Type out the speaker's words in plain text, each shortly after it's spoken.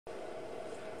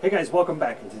Hey guys, welcome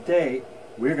back, and today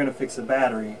we're going to fix the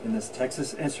battery in this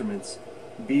Texas Instruments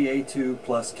BA2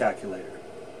 Plus calculator.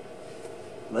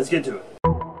 Let's get to it.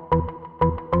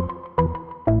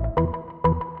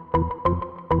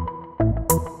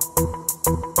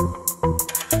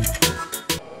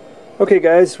 Okay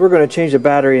guys, we're going to change the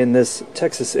battery in this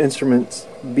Texas Instruments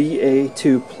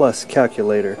BA2 Plus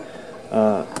calculator.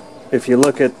 If you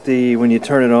look at when you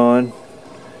turn it on,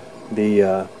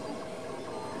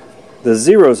 the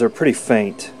zeros are pretty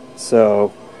faint,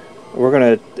 so we're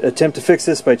going to attempt to fix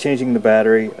this by changing the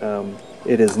battery.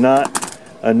 It is not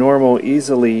a normal,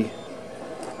 easily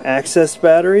accessed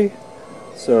battery,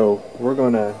 so we're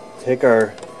going to take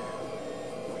our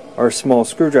small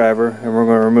screwdriver and we're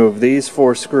going to remove these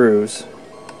 4 screws,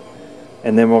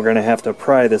 and then we're going to have to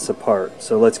pry this apart.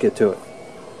 So let's get to it.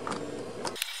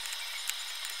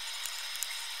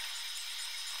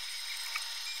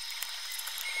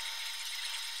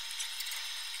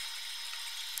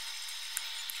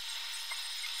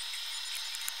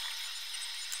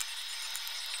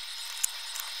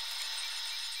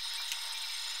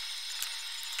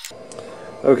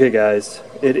 Okay guys,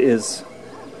 this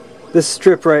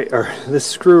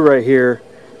screw right here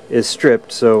is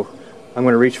stripped, so I'm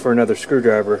going to reach for another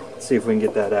screwdriver, see if we can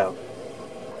get that out.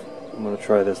 I'm going to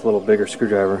try this little bigger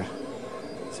screwdriver,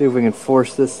 see if we can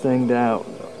force this thing out.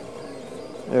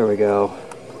 There we go.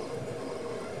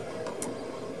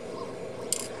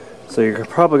 So you're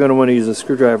probably going to want to use a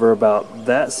screwdriver about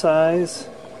that size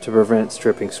to prevent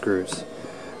stripping screws.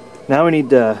 Now we need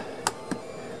to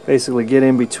basically get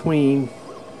in between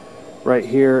right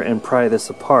here and pry this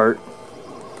apart.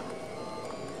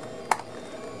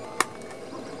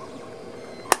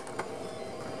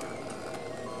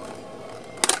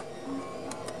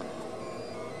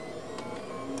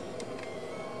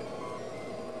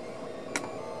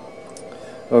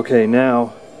 Okay,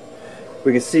 now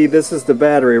we can see this is the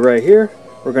battery right here.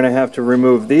 We're going to have to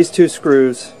remove these 2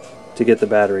 screws to get the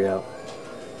battery out.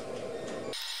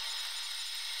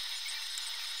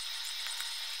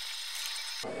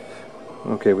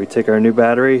 Okay, we take our new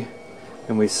battery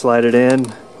and we slide it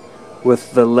in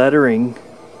with the lettering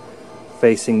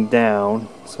facing down.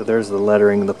 So there's the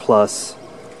lettering, the plus.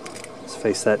 Let's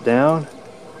face that down,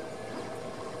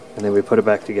 and then we put it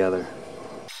back together.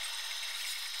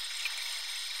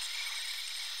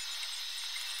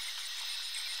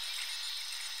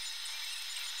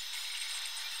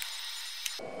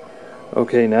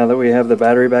 Okay, now that we have the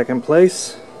battery back in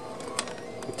place,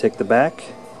 we take the back,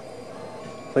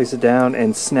 place it down,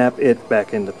 and snap it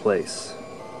back into place.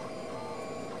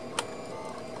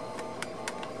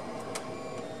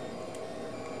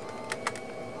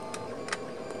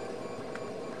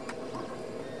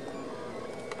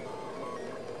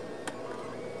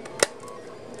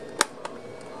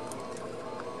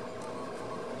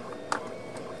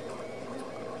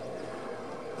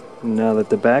 Now that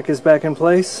the back is back in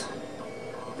place,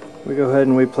 we go ahead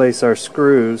and we place our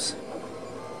screws,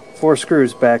 4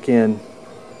 screws back in.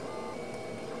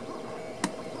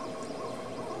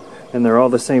 And they're all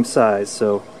the same size,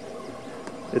 so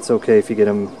it's okay if you get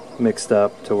them mixed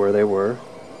up to where they were.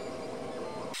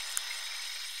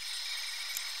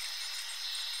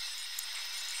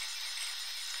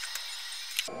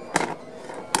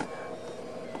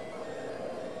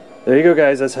 There you go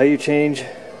guys, that's how you change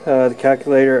the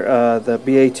calculator, the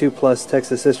BA2 Plus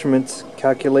Texas Instruments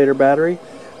calculator battery.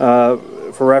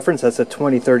 For reference, that's a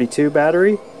 2032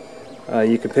 battery.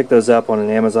 You can pick those up on an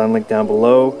Amazon link down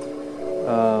below.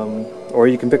 Or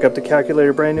you can pick up the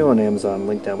calculator brand new on Amazon,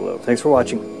 link down below. Thanks for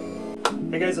watching.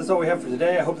 Hey guys, that's all we have for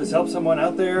today. I hope this helps someone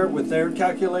out there with their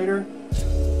calculator.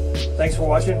 Thanks for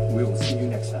watching. We will see you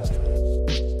next time.